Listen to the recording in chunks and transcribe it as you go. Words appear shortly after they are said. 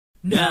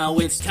Now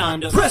it's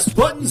time to press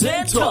buttons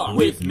and talk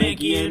with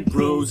Manky and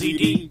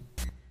ProZD.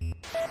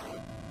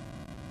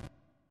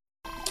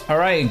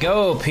 Alright,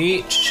 go,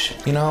 Peach.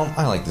 You know,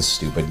 I like this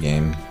stupid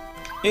game.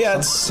 Yeah,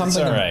 it's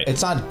alright.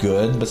 It's not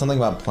good, but something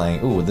about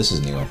playing. Ooh, this is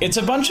new. It's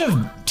a bunch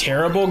of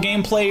terrible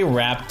gameplay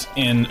wrapped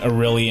in a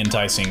really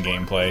enticing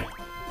gameplay.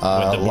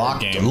 With the board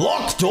game.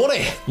 Look,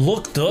 Dory!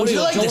 Look, Dory. Would you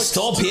like to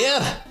stop here?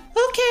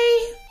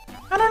 Okay.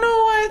 I don't know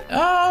what.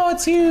 Oh,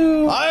 it's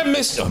you. I'm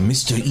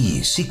Mr.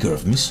 E, seeker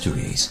of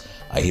mysteries.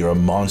 I hear a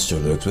monster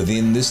lurks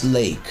within this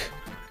lake.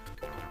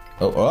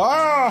 Oh,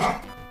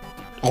 ah!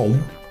 Oh.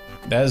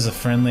 That is the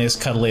friendliest,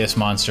 cuddliest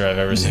monster I've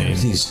ever seen.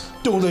 Please,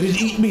 don't let it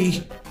eat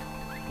me.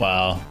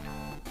 Wow.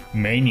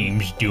 My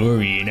name's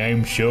Dory, and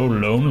I'm so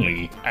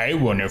lonely. I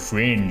want a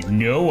friend.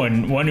 No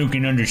one who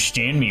can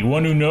understand me.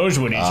 One who knows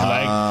what it's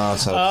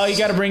like. Oh, you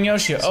gotta bring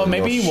Yoshi. Oh,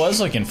 maybe he was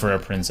looking for a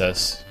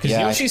princess. Because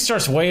Yoshi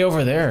starts way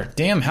over there.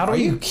 Damn, how do we...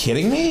 Are you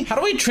kidding me? How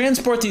do we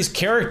transport these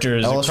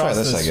characters across let's try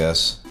this, I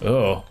guess.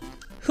 Oh.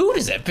 Hoot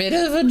is a bit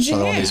of a jam.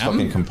 One of these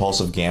fucking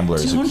compulsive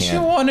gamblers who can't... Don't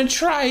you want to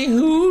try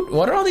Hoot?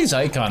 What are all these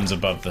icons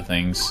above the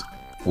things?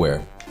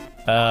 Where?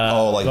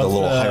 Like the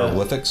little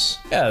hieroglyphics?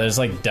 Yeah, there's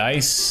like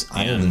dice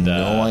I have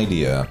no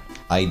idea.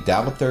 I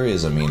doubt there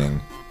is a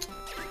meaning.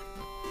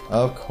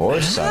 Of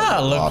course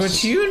look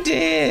what you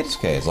did! It's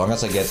okay, as long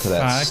as I get to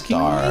that fucking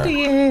star.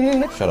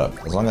 Idiot. Shut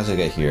up. As long as I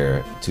get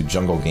here to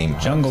Jungle Game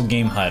Hut. Jungle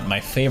Game Hut, my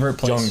favorite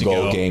place to go.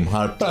 Jungle Game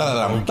Hut.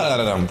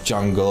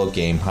 Jungle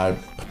Game Hut.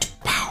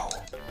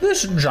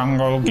 This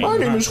Jungle Game My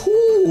name is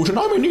Hoot, and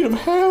I'm in need of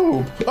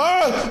help.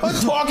 A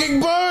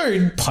talking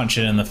bird! Punch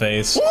it in the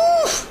face.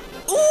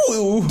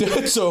 Ooh,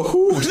 that's a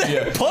hoot.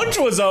 That punch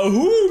was a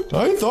hoot.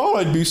 I thought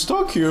I'd be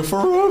stuck here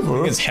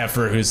forever. It's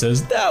Heifer who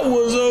says, that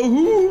was a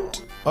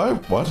hoot.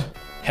 What?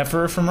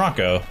 Heifer from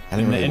Rocco.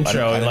 In the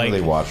intro, I didn't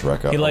really watch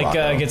Rocco. He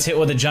gets hit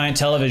with a giant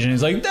television.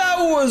 He's like, that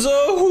was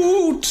a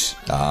hoot.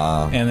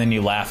 And then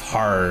you laugh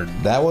hard.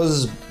 That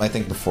was, I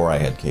think, before I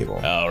had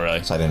cable. Oh,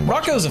 really? So I didn't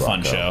watch Rocco's a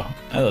fun show.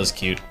 That was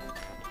cute.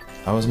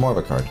 I was more of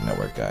a Cartoon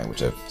Network guy,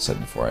 which I've said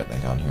before, I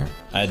think, on here.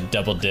 I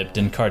double dipped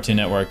in Cartoon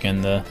Network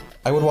and the...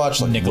 I would watch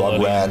like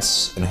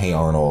Rugrats and Hey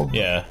Arnold.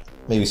 Yeah.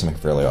 Maybe some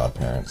Fairly Odd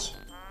Parents.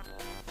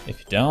 If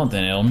you don't,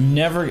 then I'll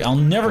never get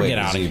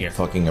out of here.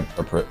 Fucking I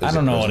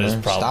don't know what his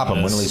problem is. Stop him.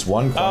 Win at least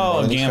one coin.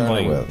 Oh,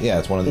 gambling. Yeah,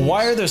 it's one of these.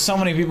 Why are there so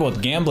many people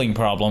with gambling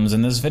problems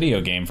in this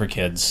video game for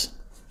kids?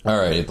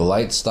 Alright, if the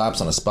light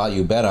stops on a spot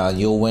you bet on,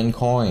 you'll win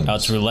coins. Oh,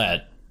 it's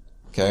roulette.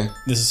 Okay.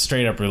 This is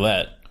straight up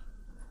roulette.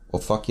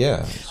 Well, fuck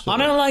yeah. I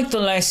don't like the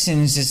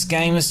lessons this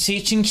game is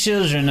teaching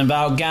children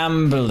about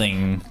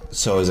gambling.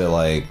 So is it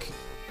like...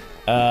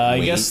 I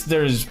guess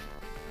there's...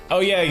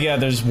 Oh, yeah,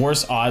 there's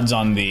worse odds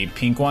on the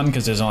pink one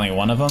because there's only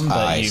one of them,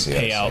 but you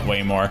pay out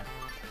way more.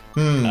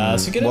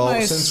 So get a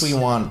nice... since we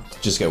want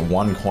to just get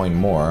one coin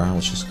more,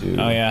 let's just do...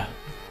 Oh, yeah.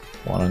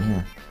 One on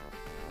here.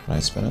 Can I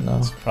spin it now?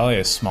 It's probably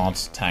a small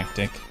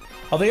tactic.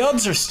 Oh, the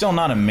odds are still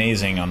not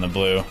amazing on the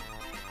blue.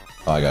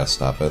 Oh, I gotta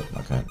stop it.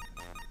 Okay.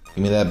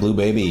 Give me that blue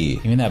baby.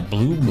 Give me that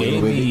blue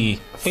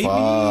baby.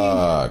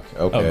 Fuck. Okay.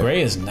 Oh,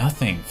 gray is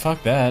nothing.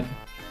 Fuck that.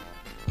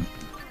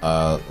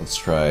 Let's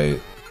try...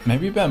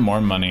 Maybe bet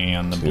more money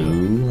on the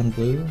blue. Two on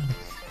blue?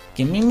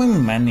 Give me more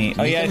money.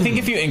 Oh, yeah, I think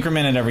if you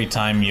increment it every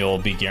time, you'll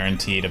be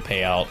guaranteed to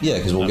pay out. Yeah,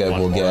 because we'll get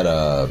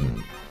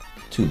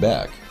two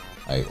back.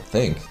 I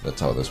think that's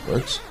how this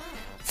works.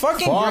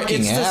 Fucking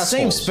it's the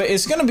same space.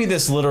 It's gonna be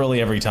this literally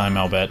every time,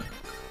 I'll bet.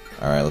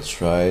 Alright, let's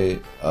try...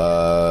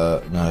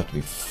 no, it have to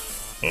be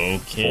 4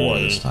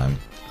 this time.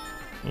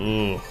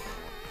 Ooh.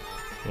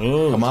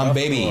 Ooh, come on,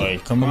 baby. Boy.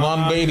 Come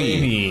on,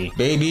 baby.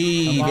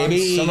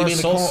 Baby. Summer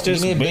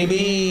solstice,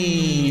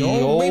 baby.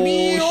 Oh,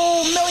 baby.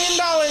 Oh, $1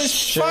 million.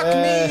 Shit. Fuck me.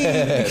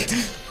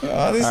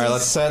 Alright,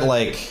 let's set,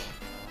 like...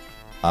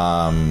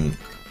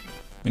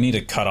 We need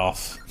a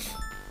cutoff.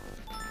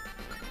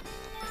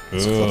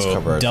 Let's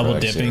cover our double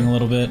tracks dipping here. a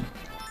little bit.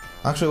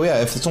 Actually,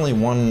 yeah, if it's only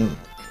one...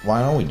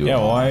 Why don't we do it?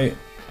 Yeah, why...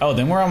 Oh,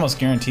 then we're almost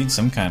guaranteed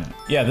some kind of...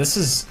 Yeah, this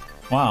is...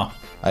 Wow.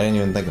 I didn't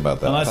even think about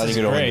that. Unless I thought you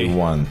could only do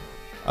one.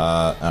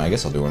 I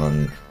guess I'll do one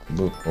on...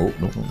 Oh,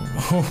 no.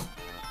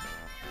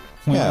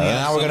 Yeah,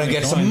 now we're gonna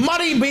get some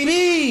money,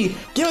 baby!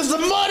 Give us the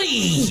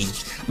money!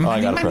 Oh,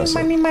 I gotta press it.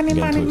 I'm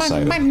getting too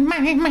excited.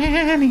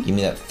 Give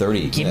me that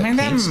 30. Give me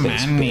that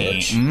money.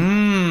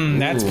 Mmm,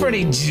 that's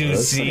pretty juicy.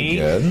 That's pretty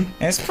good.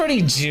 That's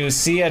pretty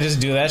juicy. I just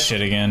do that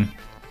shit again.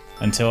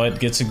 Until it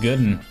gets a good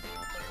one.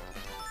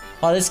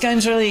 Oh, this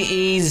game's really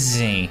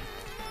easy.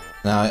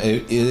 Now,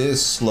 it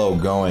is slow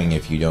going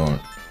if you don't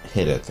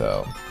hit it,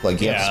 though.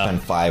 Like, you have to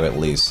spend 5 at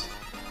least.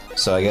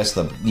 So I guess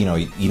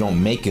you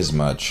don't make as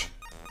much,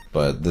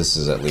 but this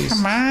is at least...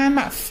 Come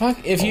on,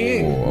 fuck. If you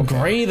get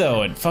gray,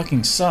 though, it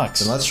fucking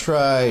sucks. Then let's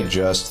try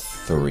just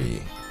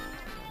 3.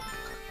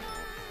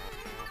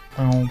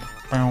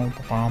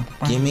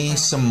 Give me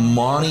some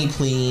money,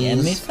 please.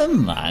 Give me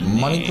some money.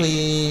 Money,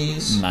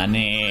 please.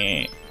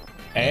 Money.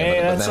 Hey,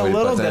 that's a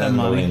little bit of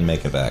money.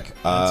 Make it back.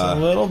 That's a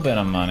little bit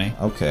of money.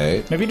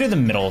 Okay. Maybe do the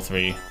middle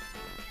 3.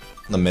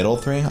 The middle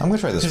 3? I'm gonna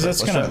try this first.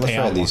 That's gonna pay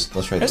out. Let's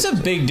try There's these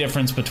a big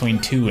difference between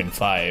 2 and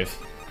 5.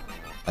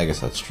 I guess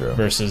that's true.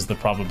 Versus the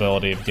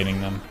probability of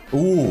getting them.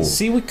 Ooh.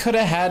 See, we could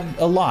have had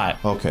a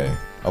lot. Okay.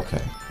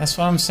 That's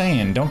what I'm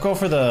saying. Don't go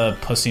for the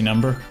pussy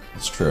number.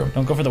 It's true.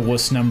 Don't go for the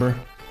wuss number.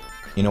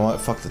 You know what?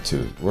 Fuck the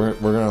 2. We're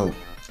gonna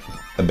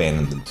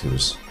abandon the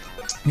 2s.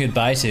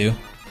 Goodbye, 2.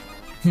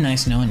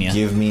 Nice knowing you.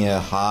 Give me a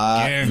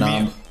hot.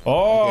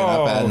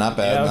 Oh. Okay, not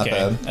bad. Not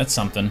bad. That's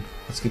something.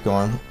 Let's keep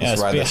going.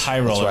 Let's ride this.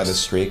 Let's ride this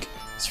streak.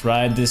 Let's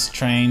ride this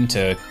train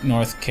to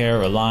North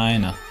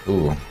Carolina.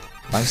 Ooh.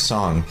 Nice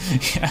song.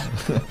 Yeah.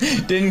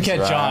 Didn't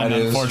catch on,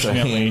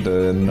 unfortunately.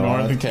 To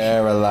North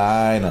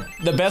Carolina.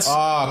 The best.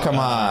 Oh, come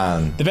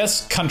on. The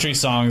best country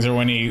songs are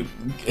when he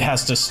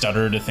has to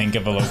stutter to think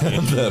of a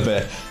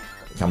location.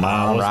 Come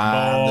on,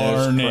 ride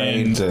this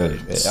train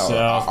to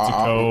South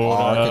Dakota,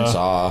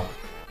 Arkansas,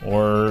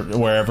 or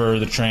wherever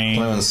the train.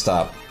 Don't even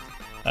stop.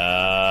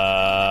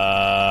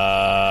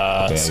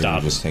 Okay,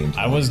 stop.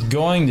 I was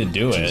going to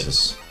do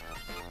Jesus.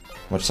 How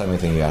much time do you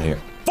think you got here?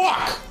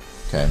 Fuck.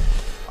 Okay.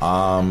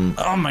 Oh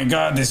my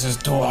god, this is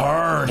too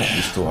hard.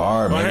 It's too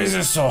hard. Why is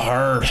this so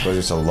hard? Because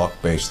it's a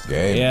luck-based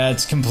game. Yeah,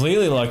 it's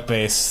completely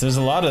luck-based. There's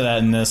a lot of that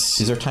in this.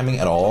 Is there timing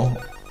at all?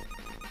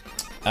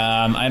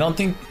 I don't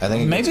think.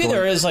 Maybe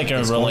there is like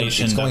a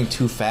relation. It's going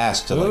too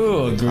fast. To,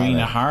 ooh, a green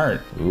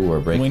heart. Ooh, we're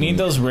breaking. We need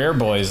those rare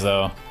boys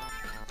though.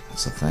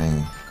 That's the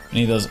thing. We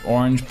need those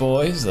orange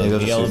boys,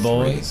 those yellow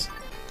boys.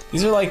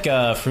 These are like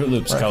Fruit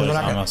Loops colors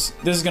almost.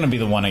 This is gonna be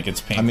the one that gets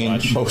pink. I mean,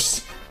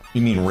 most.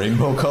 You mean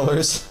rainbow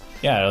colors?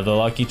 Yeah, the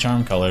Lucky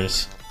Charm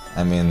colors.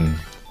 I mean,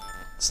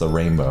 it's the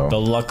rainbow.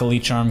 The Luckily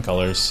Charm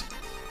colors.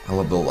 I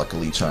love the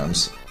Luckily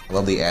Charms. I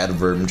love the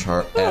adverb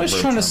charm. I was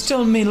trying to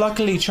steal me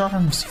Luckily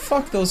Charms.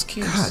 Fuck those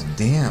kids. God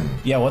damn.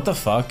 Yeah, what the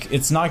fuck?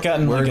 It's not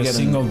gotten like a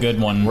single good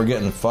one. We're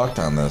getting fucked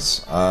on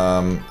this.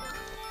 Ugh.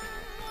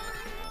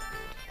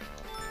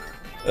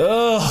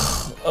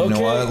 Okay. You know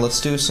what? Let's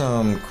do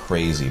some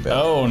crazy bet.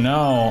 Oh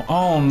no.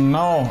 Oh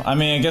no. I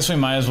mean, I guess we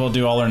might as well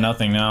do all or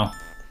nothing now.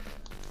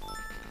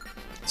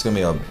 It's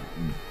gonna be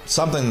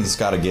something's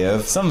gotta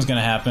give. Something's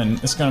gonna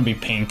happen. It's gonna be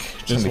pink.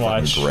 Just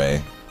watch.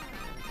 Gray.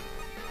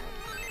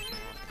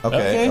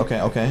 Okay.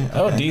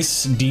 Oh,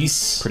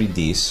 dece. Pretty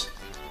dece.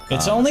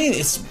 It's only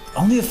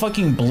the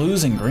fucking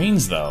blues and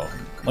greens though.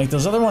 Like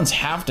those other ones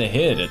have to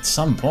hit at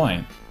some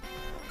point.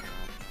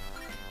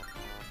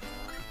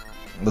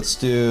 Let's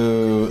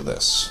do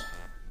this.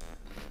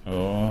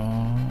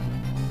 Oh,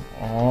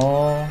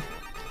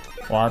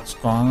 what's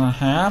gonna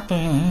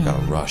happen?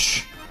 Gotta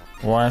rush.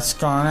 What's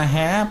gonna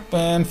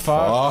happen?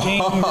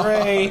 Fucking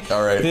great.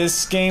 All right.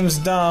 This game's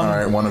dumb. All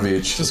right, one of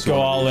each. Just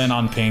go all in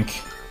on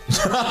pink.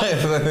 I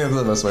think that's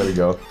the best way to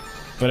go.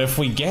 But if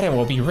we get it,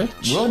 we'll be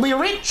rich. We'll be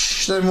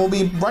rich. Then we'll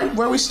be right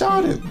where we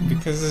started.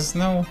 Because there's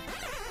no...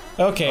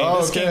 Okay,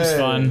 this game's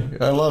fun.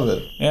 I love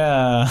it.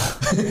 Yeah.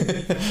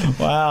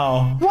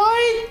 Wow.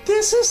 Why?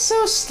 This is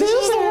so stupid.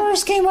 This is the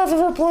worst game I've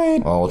ever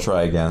played. Well, we'll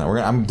try again.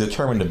 I'm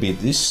determined to beat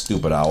this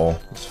stupid owl.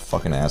 This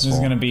fucking asshole. This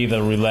is gonna be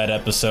the roulette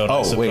episode,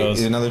 I suppose.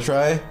 Wait, another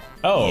try?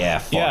 Oh, yeah,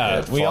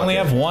 fuck it. We only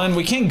have one.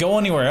 We can't go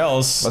anywhere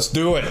else. Let's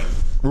do it.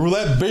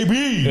 Roulette,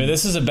 baby! Dude,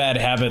 this is a bad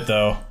habit,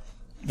 though.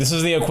 This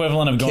is the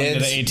equivalent of going to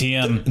the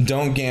ATM.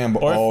 Don't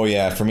gamble. Oh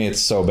yeah, for me it's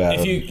so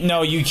bad.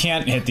 You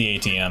can't hit the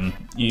ATM.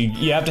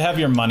 You have to have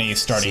your money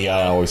starting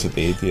out. I always hit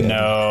the ATM.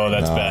 No,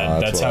 that's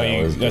bad.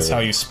 That's how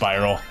you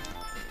spiral.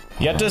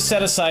 You have to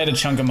set aside a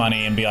chunk of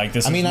money and be like,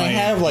 this is my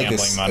gambling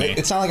money.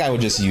 It's not like I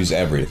would just use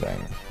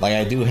everything. Like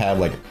I do have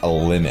like a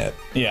limit.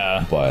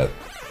 Yeah. But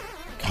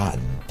god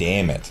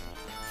damn it.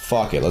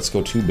 Fuck it. Let's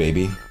go 2,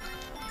 baby.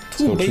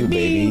 Let's go 2,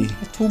 baby.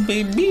 2,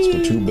 baby.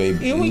 Let's go 2,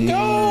 baby. Here we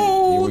go.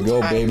 Here we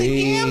go,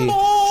 baby. It's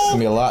gonna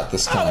be a lot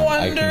this time.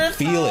 I can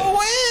feel it.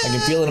 I can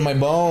feel it in my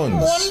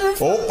bones.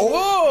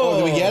 Oh,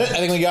 did we get it? I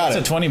think we got it.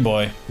 It's a 20,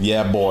 boy.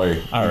 Yeah,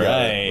 boy. All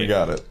right. We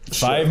got it.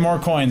 5 more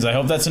coins. I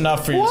hope that's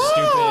enough for your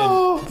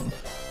stupid...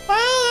 Wow,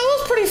 that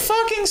was pretty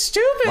fucking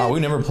stupid. Wow, we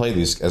never played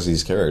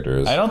these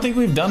characters. I don't think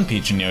we've done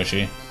Peach and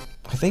Yoshi.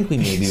 I think we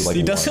maybe like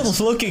he doesn't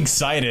look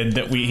excited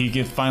that he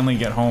could finally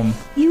get home.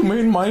 You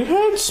made my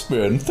head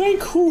spin.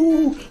 Thank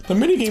who? The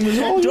minigame is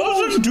all yours. It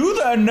doesn't do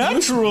that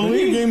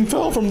naturally. The minigame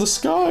fell from the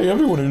sky.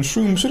 Everyone in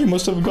Shroom City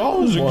must have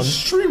gotten one.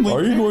 Extremely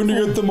Are you going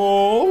to get them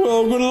all?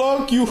 Well, good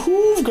luck.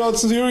 You've got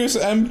serious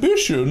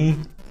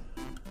ambition.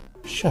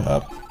 Shut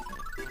up.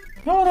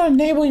 I want to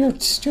enable your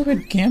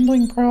stupid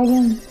gambling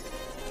problem.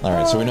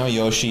 Alright, so we know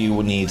Yoshi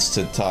needs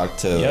to talk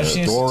to Yoshi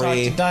needs Dory.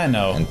 to talk to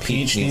Dino. And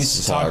Peach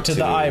needs to talk to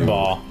the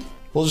eyeball.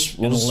 We'll just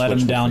let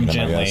him down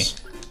gently.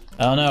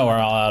 Oh no, we're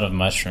all out of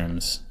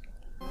mushrooms.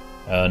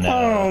 Oh no.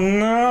 Oh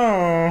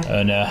no.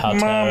 Oh no, how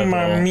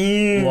terrible.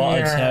 Mia. What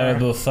a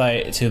terrible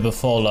fight to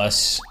befall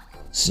us.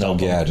 No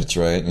gadgets,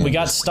 right? Yeah, we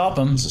got to stop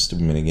him. It's a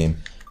stupid minigame.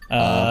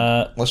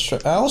 Let's try.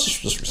 Let's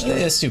just restart.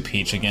 Let's do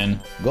Peach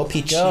again. Go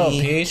Peachy. Go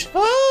Peach.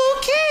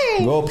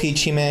 Okay. Go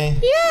Peachy May. Yeah,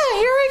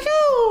 here I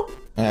go.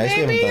 I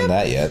actually haven't done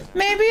that yet.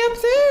 Maybe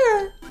up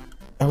there.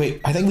 Oh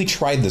wait, I think we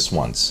tried this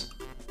once.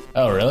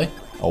 Oh really?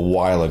 a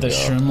while ago. The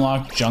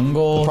Shroomlock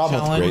Jungle The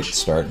problem challenge? with Great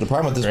Start. The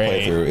problem with this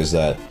playthrough is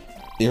that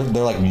they're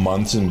like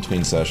months in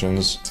between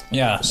sessions.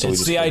 Yeah, so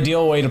it's the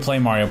ideal way to play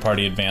Mario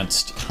Party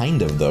Advanced.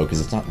 Kind of, though, because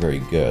it's not very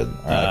good.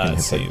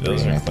 Let's see,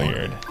 those are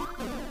cleared.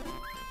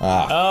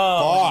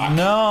 Ah, fuck.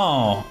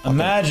 No!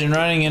 Imagine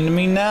running into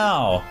me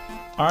now.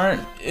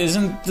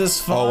 Isn't this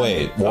fun? Oh,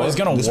 wait. Oh, he's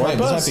gonna warp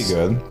us? This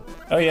might be good.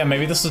 Oh, yeah,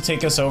 maybe this will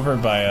take us over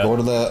by Go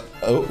to the...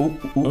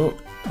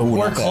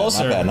 we're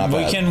closer. Not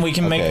bad. We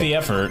can make the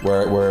effort.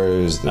 Where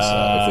is this?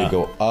 If we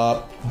go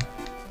up...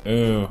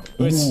 Ooh.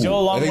 It's still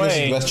a long way. I think this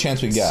is the best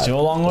chance we got.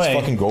 Still a long way.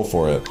 Let's fucking go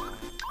for it.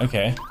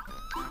 Okay.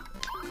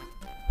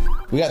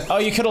 We got... Oh,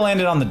 you could have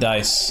landed on the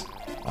dice.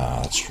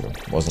 That's true.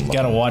 Wasn't lucky.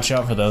 Gotta watch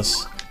out for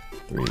those.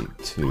 3,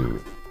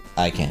 2...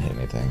 I can't hit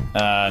anything.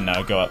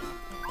 No, go up.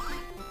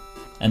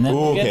 And then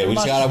okay, we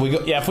just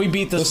gotta... Yeah, if we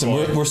beat this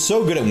Listen, we're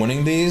so good at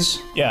winning these.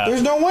 Yeah.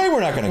 There's no way we're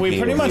not gonna We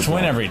pretty much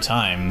win every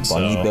time,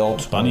 Bunny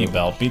belt. Bunny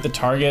belt. Beat the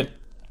target.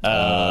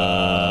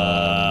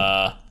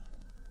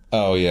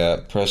 Oh,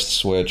 yeah. Press the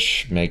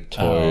switch, make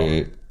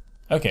toy...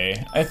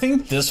 Okay, I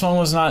think this one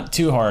was not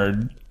too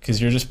hard, because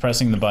you're just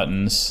pressing the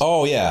buttons.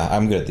 Oh, yeah,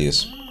 I'm good at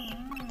these.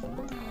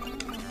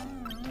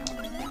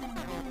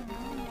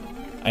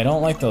 I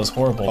don't like those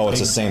horrible it's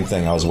the same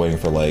thing. I was waiting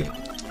for, like...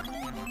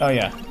 Oh,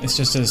 yeah, it's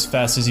just as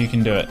fast as you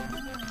can do it.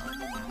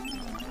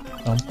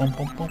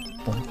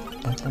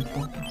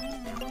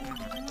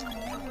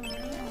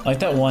 Like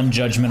that one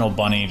judgmental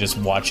bunny just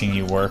watching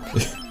you work.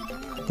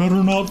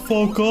 Better not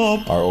fuck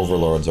up. Our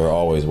overlords are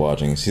always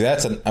watching. See,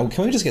 that's an...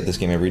 Can we just get this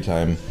game every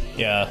time?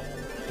 Yeah.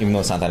 Even though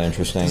it's not that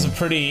interesting. There's a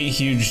pretty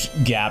huge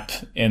gap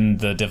in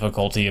the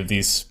difficulty of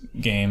these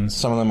games.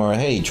 Some of them are,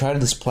 hey, try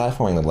this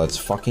platforming that's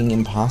fucking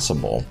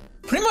impossible.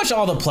 Pretty much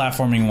all the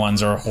platforming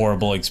ones are a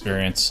horrible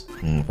experience.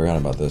 Forgot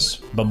about this.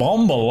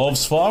 Babamba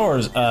loves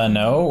flowers.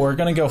 No, we're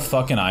gonna go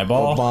fucking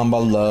eyeball.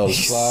 Babamba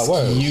loves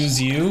flowers.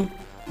 Excuse you.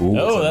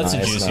 Ooh, that's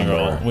nice a juicy number.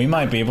 roll. We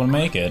might be able to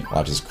make it.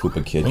 Watch this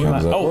Koopa kid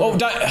comes up.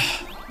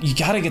 You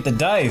gotta get the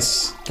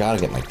dice. Gotta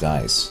get my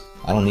dice.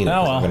 I don't need it.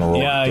 Oh, I'm gonna roll.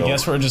 Yeah, I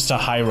guess we're just a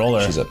high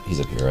roller. He's up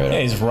here, right?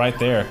 Yeah, he's right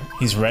there.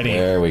 He's ready.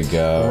 There we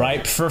go.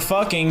 Ripe for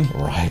fucking.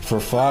 Ripe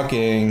for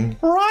fucking.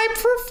 Ripe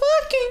for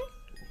fucking.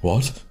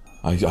 What?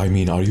 I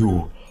mean, are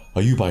you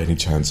by any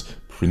chance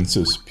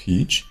Princess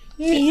Peach?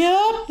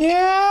 Yep.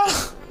 Yeah.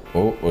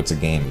 Oh, it's a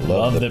game.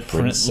 Love the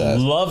princess.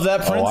 Love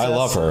that princess. Oh, I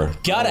love her.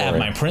 Gotta have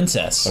my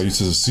princess. Are you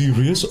so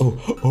serious?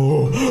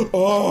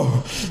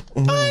 Oh.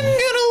 I'm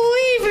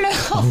gonna leave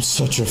now. I'm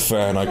such a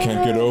fan. I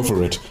can't get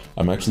over it.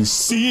 I'm actually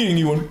seeing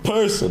you in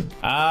person.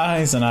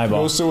 He's an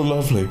eyeball. Oh, so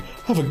lovely.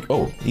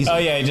 Easy. Oh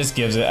yeah, he just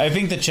gives it. I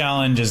think the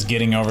challenge is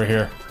getting over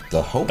here.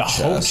 The hope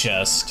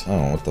chest.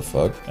 Oh, what the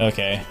fuck?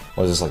 Okay.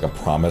 Was this like a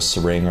promise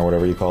ring or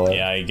whatever you call it?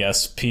 Yeah, I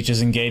guess Peach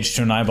is engaged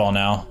to an eyeball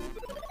now.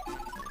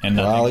 And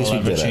nothing will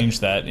ever change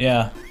that.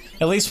 Yeah.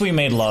 At least we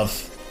made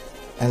love.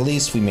 At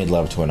least we made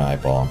love to an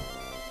eyeball.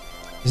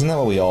 Isn't that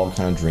what we all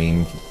kind of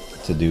dream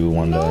to do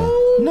one day?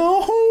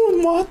 No,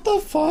 what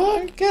the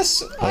fuck? I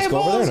guess let's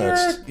go over there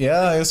next.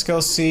 Yeah, let's go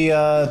see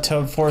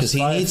Toad Force 5. Because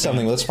he needs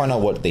something. Let's find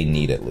out what they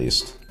need at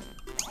least.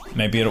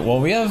 Maybe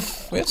we have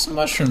some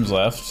mushrooms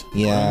left.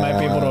 Yeah. We might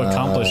be able to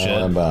accomplish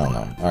it. But I don't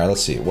know. Alright,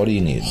 let's see. What do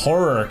you need?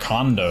 Horror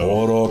Condo.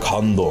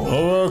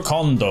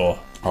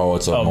 Oh,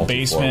 it's a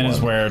basement is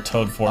where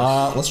Toad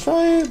Force... let's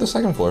try the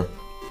second floor.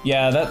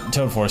 Yeah, that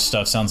Toad Force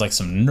stuff sounds like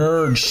some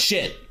nerd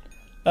shit.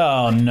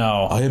 Oh,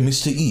 no. I am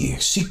Mr. E,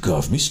 seeker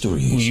of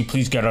mysteries. Will you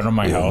please get out of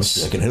my house?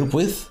 Mr. I can help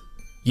with?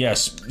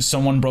 Yes,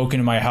 someone broke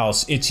into my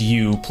house. It's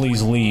you.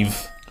 Please leave.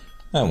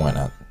 Why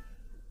not?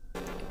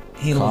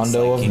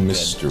 Condo of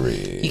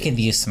mystery. He could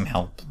use some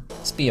help.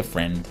 Let's be a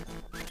friend.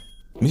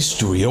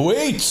 Mystery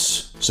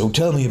awaits! So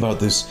tell me about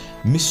this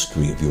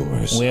mystery of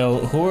yours.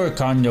 Well, Horror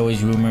Condo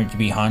is rumored to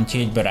be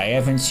haunted, but I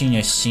haven't seen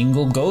a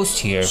single ghost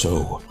here.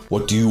 So,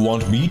 what do you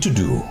want me to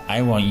do?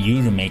 I want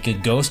you to make a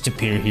ghost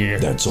appear here.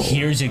 That's all.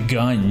 Here's a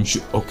gun.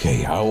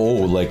 Okay,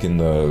 like in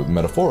the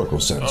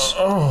metaphorical sense.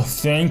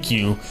 Thank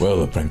you.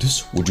 Well,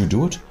 apprentice, would you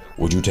do it?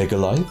 Would you take a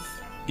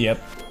life? Yep.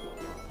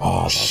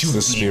 That's Shoot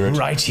the spirit. me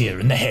right here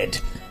in the head.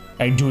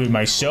 I'd do it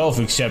myself,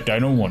 except I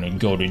don't want to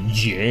go to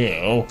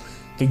jail.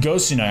 The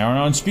ghost and I aren't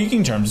on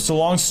speaking terms. It's a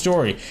long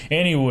story.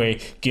 Anyway,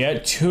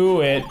 get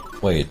to it.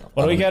 Wait.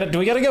 What do we gotta do?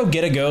 We gotta go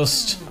get a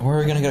ghost. Where are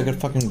we gonna get a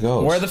good fucking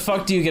ghost? Where the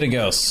fuck do you get a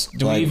ghost?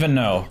 Do we even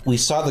know? We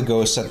saw the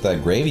ghost at the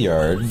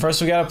graveyard.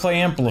 First, we gotta play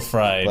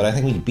Amplified. But I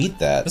think we beat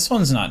that. This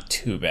one's not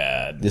too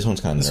bad. This one's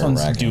kind of This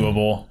one's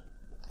doable.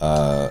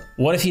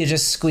 What if you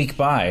just squeak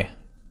by?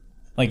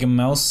 Like a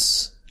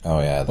mouse? Oh,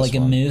 yeah. Like a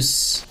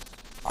moose?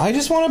 I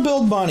just want to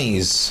build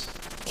bunnies.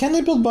 Can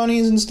they build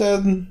bunnies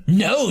instead?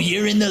 No,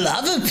 you're in the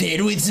lava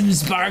pit with some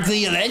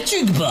sparkly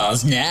electric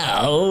balls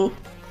now.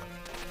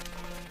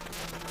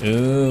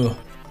 Ooh,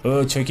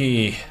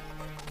 tricky.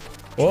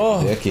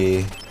 Oh,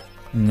 Dicky.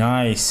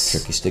 Nice.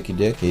 Tricky, sticky,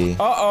 dicky.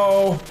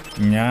 Uh-oh.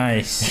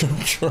 Nice.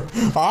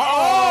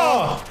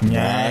 Oh!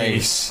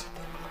 Nice.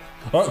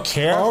 Oh,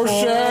 careful.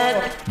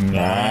 Oh, shit.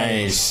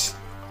 Nice.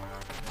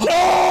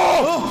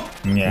 Oh!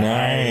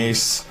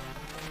 Nice.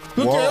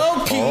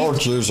 Whoa. Pete. Oh,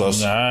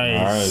 Jesus.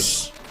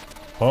 Nice.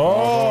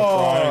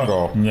 Oh,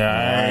 triangle.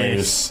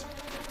 Nice.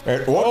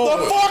 What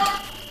the fuck?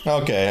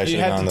 Okay, I should You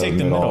have to take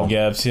the middle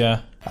gaps,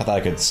 yeah. I thought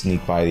I could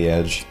sneak by the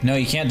edge. No,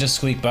 you can't just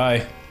squeak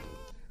by.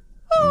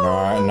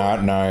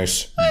 Not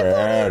nice.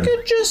 Bad. I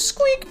could just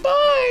squeak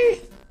by.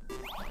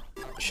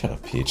 Shut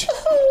up, Peach.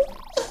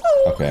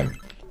 Okay.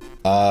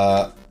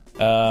 So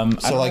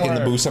like in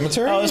the Boo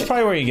Cemetery? Oh, that's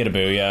probably where you get a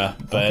boo, yeah.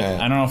 But Okay.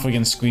 I don't know if we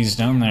can squeeze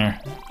down there.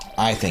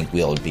 I think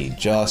we'll be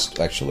just...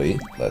 Actually,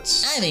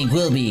 let's... I think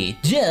we'll be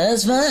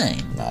just fine.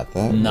 Not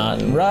that Not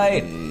way.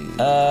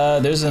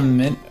 right. There's a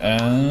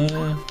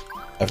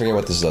I forget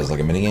what this does, like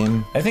a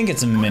minigame? I think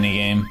it's a mini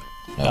game.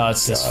 Oh, It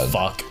says God.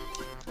 fuck.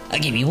 I'll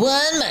give you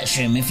one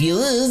mushroom. If you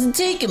lose,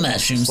 take a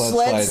mushroom.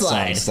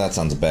 Slide. That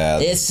sounds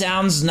bad. It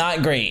sounds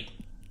not great.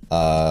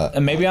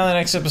 And maybe on the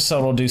next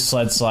episode we'll do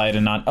slide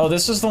and not. Oh,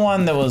 this is the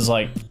one that was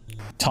like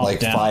top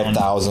like down.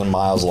 5,000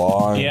 miles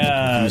long.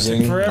 Yeah, it took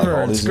confusing. forever. Like,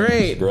 all It's these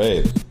great.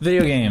 Great.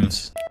 Video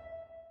games.